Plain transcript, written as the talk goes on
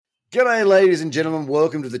G'day, ladies and gentlemen.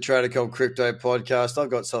 Welcome to the Trader Cobb Crypto Podcast. I've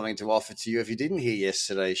got something to offer to you. If you didn't hear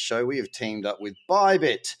yesterday's show, we have teamed up with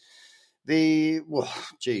Bybit.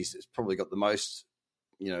 It's probably got the most,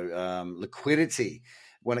 liquidity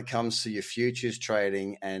when it comes to your futures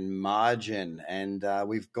trading and margin. And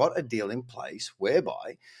we've got a deal in place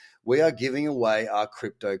whereby we are giving away our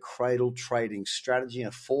crypto cradle trading strategy in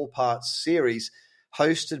a 4-part series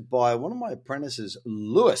hosted by one of my apprentices,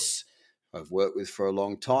 Lewis, I've worked with for a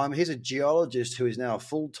long time. He's a geologist who is now a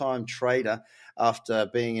full-time trader after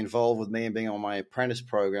being involved with me and being on my apprentice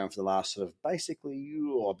program for the last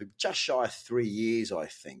just shy of 3 years, I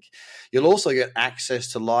think. You'll also get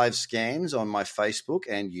access to live scans on my Facebook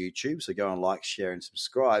and YouTube, so go and like, share, and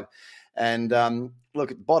subscribe. And the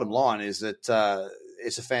bottom line is that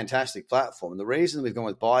it's a fantastic platform. And the reason we've gone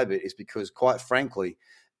with Bybit is because, quite frankly,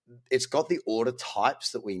 it's got the order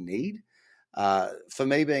types that we need. For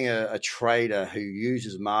me, being a trader who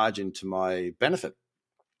uses margin to my benefit,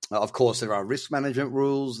 of course, there are risk management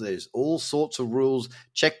rules. There's all sorts of rules,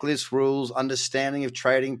 checklist rules, understanding of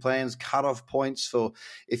trading plans, cutoff points for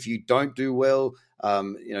if you don't do well,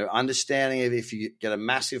 understanding of if you get a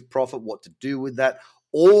massive profit, what to do with that.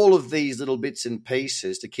 All of these little bits and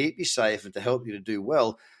pieces to keep you safe and to help you to do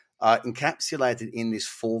well are encapsulated in this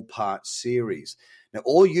 4-part series. Now,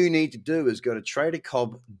 all you need to do is go to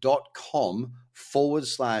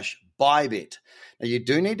tradercobb.com/Bybit. Now, you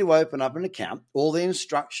do need to open up an account. All the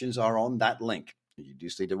instructions are on that link. You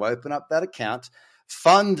just need to open up that account,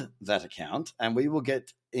 fund that account, and we will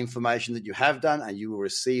get information that you have done, and you will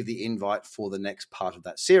receive the invite for the next part of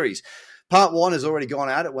that series. Part 1 has already gone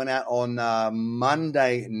out. It went out on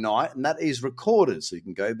Monday night, and that is recorded, so you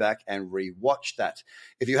can go back and rewatch that.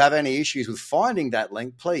 If you have any issues with finding that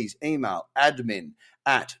link, please email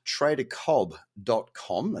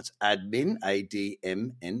admin@tradercobb.com. That's admin,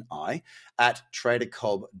 ADMNI,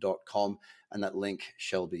 @tradercobb.com, and that link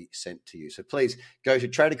shall be sent to you. So please go to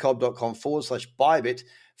tradercobb.com/Bybit,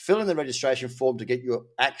 fill in the registration form to get your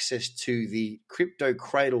access to the crypto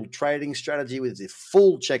cradle trading strategy with the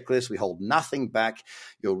full checklist. We hold nothing back.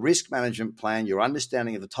 Your risk management plan, your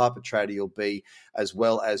understanding of the type of trader you'll be, as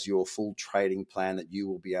well as your full trading plan that you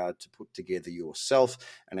will be able to put together yourself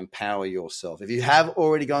and empower yourself. If you have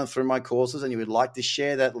already gone through my courses and you would like to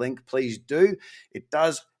share that link, please do. It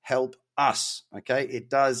does help us, okay? It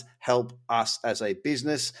does help us as a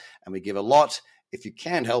business, and we give a lot. If you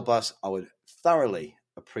can help us, I would thoroughly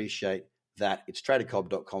appreciate that. It's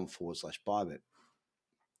tradercobb.com/Bybit.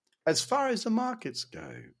 As far as the markets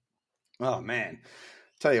go, oh man,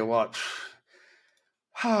 tell you what,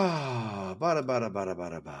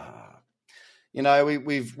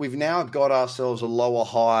 we've now got ourselves a lower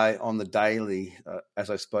high on the daily, as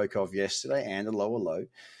I spoke of yesterday, and a lower low.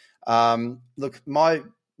 Look, my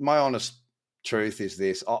honest truth is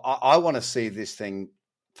this: I want to see this thing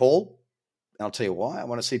fall, and I'll tell you why. I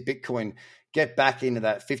want to see Bitcoin get back into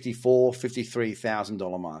that $54,000,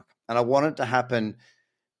 $53,000 mark. And I want it to happen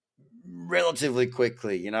relatively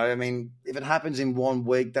quickly. If it happens in 1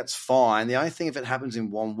 week, that's fine. The only thing, if it happens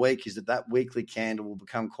in 1 week, is that weekly candle will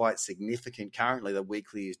become quite significant. Currently, the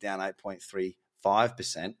weekly is down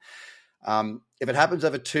 8.35%. If it happens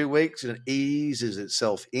over 2 weeks and it eases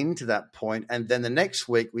itself into that point, and then the next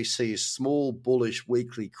week we see a small bullish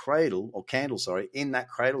weekly candle in that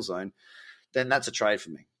cradle zone, then that's a trade for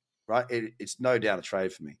me. Right? It's no doubt a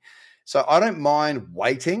trade for me. So I don't mind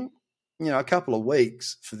waiting, a couple of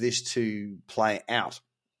weeks for this to play out.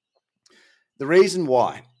 The reason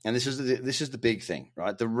why, and this is the big thing,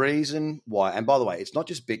 right? The reason why, and by the way, it's not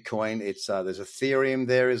just Bitcoin. It's there's Ethereum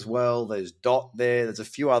there as well. There's DOT there. There's a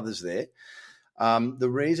few others there. The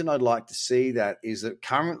reason I'd like to see that is that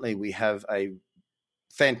currently we have a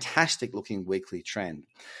fantastic looking weekly trend.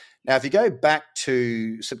 Now, if you go back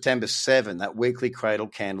to September 7, that weekly cradle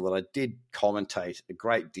candle that I did commentate a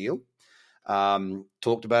great deal,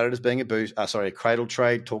 talked about it as being a cradle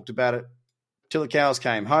trade, talked about it till the cows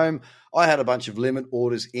came home. I had a bunch of limit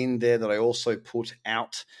orders in there that I also put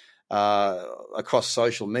out across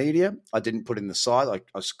social media. I didn't put in the size.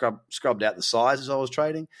 I scrubbed out the sizes I was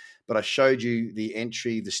trading, but I showed you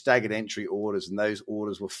the staggered entry orders, and those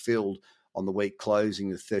orders were filled on the week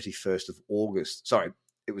closing the 31st of August. Sorry.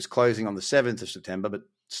 It was closing on the 7th of September, but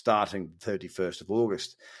starting the 31st of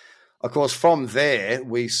August. Of course, from there,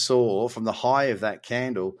 we saw from the high of that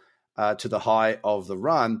candle to the high of the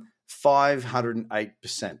run,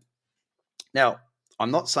 508%. Now,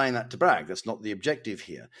 I'm not saying that to brag. That's not the objective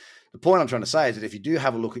here. The point I'm trying to say is that if you do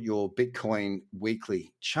have a look at your Bitcoin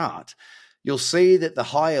weekly chart, you'll see that the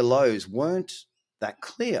higher lows weren't that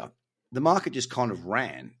clear. the market just kind of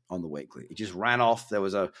ran on the weekly. It just ran off. There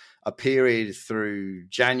was a period through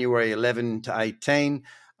January 11 to 18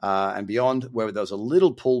 and beyond where there was a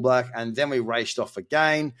little pullback, and then we raced off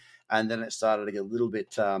again, and then it started to get a little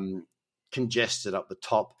bit congested up the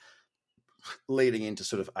top leading into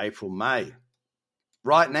sort of April, May.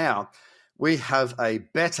 Right now, we have a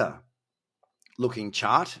better looking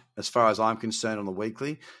chart as far as I'm concerned on the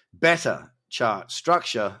weekly, better chart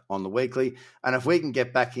structure on the weekly. And if we can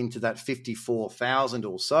get back into that 54,000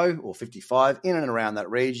 or so, or 55, in and around that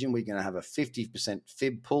region, we're going to have a 50%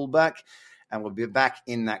 fib pullback, and we'll be back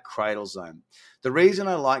in that cradle zone. The reason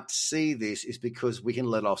I like to see this is because we can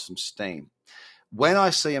let off some steam. When I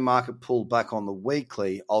see a market pull back on the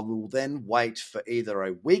weekly, I will then wait for either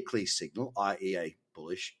a weekly signal, i.e. a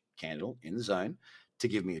bullish candle in the zone, to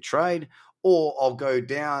give me a trade, or I'll go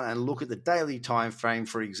down and look at the daily time frame,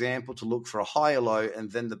 for example, to look for a higher low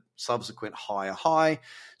and then the subsequent higher high,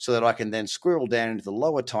 so that I can then squirrel down into the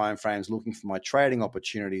lower time frames looking for my trading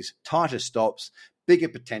opportunities, tighter stops, bigger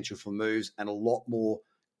potential for moves, and a lot more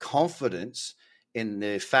confidence in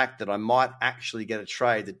the fact that I might actually get a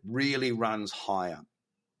trade that really runs higher.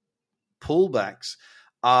 Pullbacks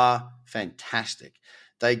are fantastic.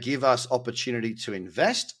 They give us opportunity to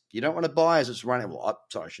invest. You don't want to buy as it's running. Well,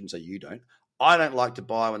 sorry, I shouldn't say you don't. I don't like to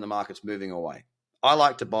buy when the market's moving away. I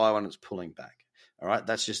like to buy when it's pulling back. All right,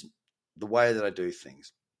 that's just the way that I do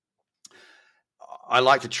things. I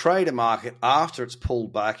like to trade a market after it's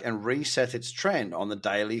pulled back and reset its trend on the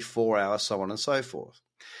daily, 4 hour, so on and so forth.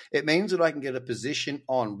 It means that I can get a position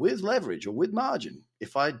on with leverage or with margin,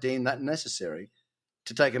 if I deem that necessary,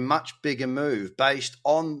 to take a much bigger move based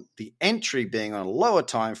on the entry being on a lower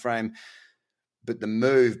time frame, but the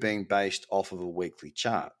move being based off of a weekly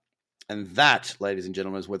chart. And that, ladies and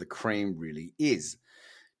gentlemen, is where the cream really is.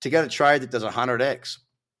 To get a trade that does 100x,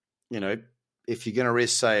 if you're going to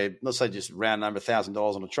risk, say, let's say just round number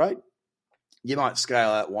 $1,000 on a trade, you might scale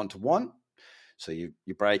out 1-to-1, so you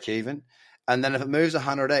break even. And then if it moves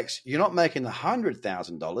 100x, you're not making the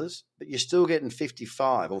 $100,000, but you're still getting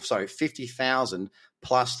 50,000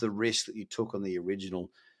 plus the risk that you took on the original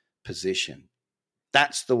position.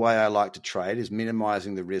 That's the way I like to trade, is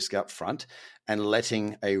minimizing the risk up front and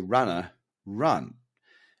letting a runner run.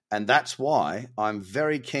 And that's why I'm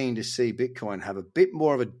very keen to see Bitcoin have a bit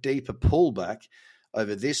more of a deeper pullback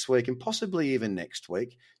over this week and possibly even next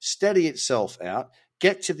week, steady itself out,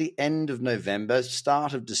 get to the end of November,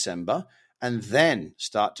 start of December, and then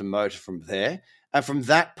start to motor from there. And from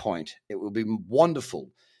that point, it will be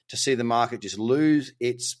wonderful to see the market just lose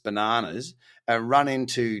its bananas and run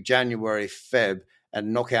into January, Feb,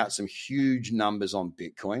 and knock out some huge numbers on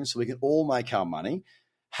Bitcoin so we can all make our money,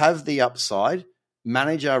 have the upside,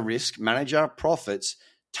 manage our risk, manage our profits,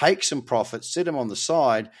 take some profits, sit them on the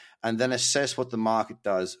side, and then assess what the market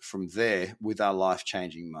does from there with our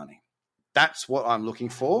life-changing money. That's what I'm looking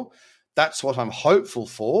for. That's what I'm hopeful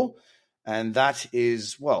for. And that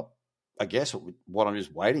is, well, I guess what I'm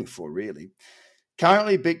just waiting for, really.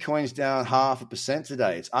 Currently, Bitcoin's down 0.5%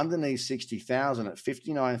 today. It's underneath 60,000 at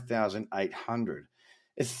 59,800.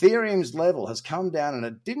 Ethereum's level has come down and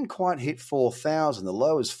it didn't quite hit 4,000. The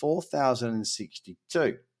low is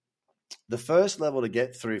 4,062. The first level to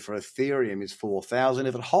get through for Ethereum is 4,000.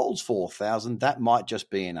 If it holds 4,000, that might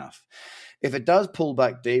just be enough. If it does pull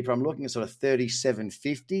back deeper, I'm looking at sort of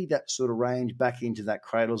 3,750, that sort of range, back into that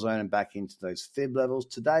cradle zone and back into those fib levels.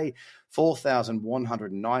 Today,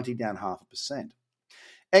 4,190, down 0.5%.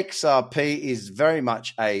 XRP is very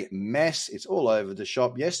much a mess. It's all over the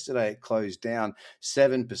shop. Yesterday, it closed down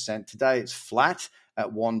 7%. Today, it's flat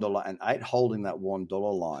at $1.08, holding that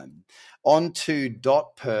 $1 line. On to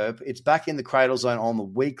 .perp. It's back in the cradle zone on the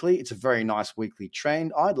weekly. It's a very nice weekly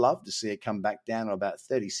trend. I'd love to see it come back down to about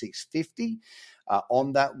 36.50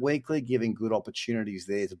 on that weekly, giving good opportunities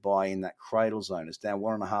there to buy in that cradle zone. It's down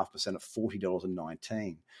 1.5% at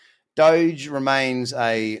 $40.19. Doge remains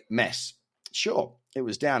a mess. Sure, it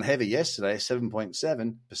was down heavy yesterday,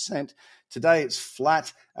 7.7%. Today, it's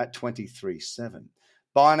flat at 23.7.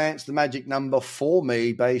 Binance, the magic number for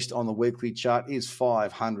me based on the weekly chart is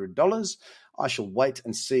 $500. I shall wait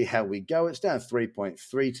and see how we go. It's down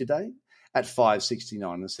 3.3 today at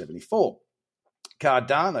 $569.74.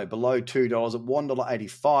 Cardano below $2 at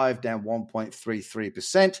 $1.85, down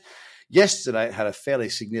 1.33%. Yesterday, it had a fairly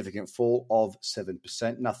significant fall of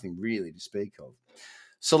 7%, nothing really to speak of.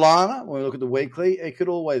 Solana, when we look at the weekly, it could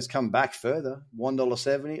always come back further.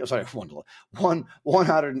 $1.70,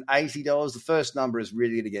 $180. The first number is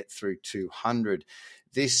really to get through 200.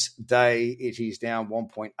 This day, it is down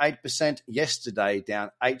 1.8%. Yesterday,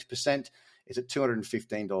 down 8%. It's at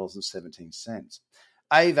 $215.17.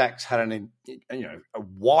 AVAX had a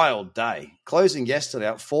wild day, closing yesterday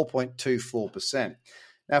up 4.24%.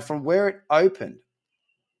 Now, from where it opened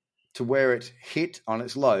to where it hit on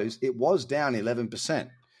its lows, it was down 11%.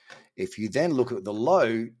 If you then look at the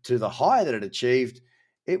low to the high that it achieved,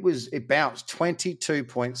 it bounced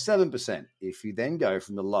 22.7%. If you then go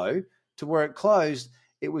from the low to where it closed,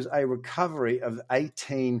 it was a recovery of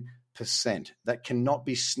 18%. That cannot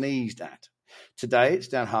be sneezed at. Today, it's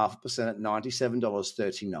down 0.5% at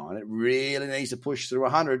 $97.39. It really needs to push through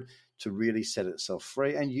 100 to really set itself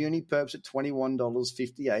free. And Uniperp's at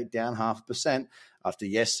 $21.58, down 0.5% after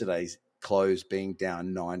yesterday's close being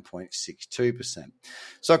down 9.62%.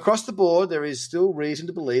 So across the board, there is still reason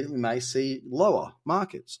to believe that we may see lower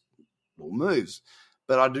markets or moves.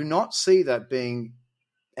 But I do not see that being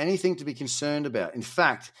anything to be concerned about. In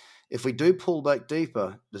fact, if we do pull back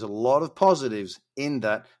deeper, there's a lot of positives in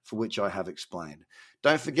that for which I have explained.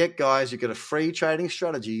 Don't forget, guys, you've got a free trading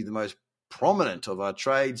strategy, the most prominent of our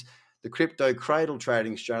trades, the Crypto Cradle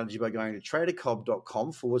trading strategy, by going to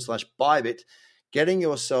tradercobb.com/Bybit, getting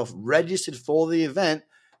yourself registered for the event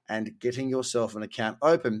and getting yourself an account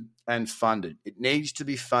open and funded. It needs to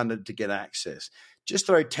be funded to get access. Just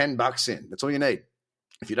throw $10 in. That's all you need.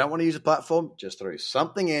 If you don't want to use a platform, just throw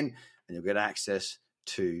something in and you'll get access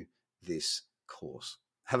to this course.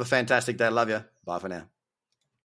 Have a fantastic day. Love you. Bye for now.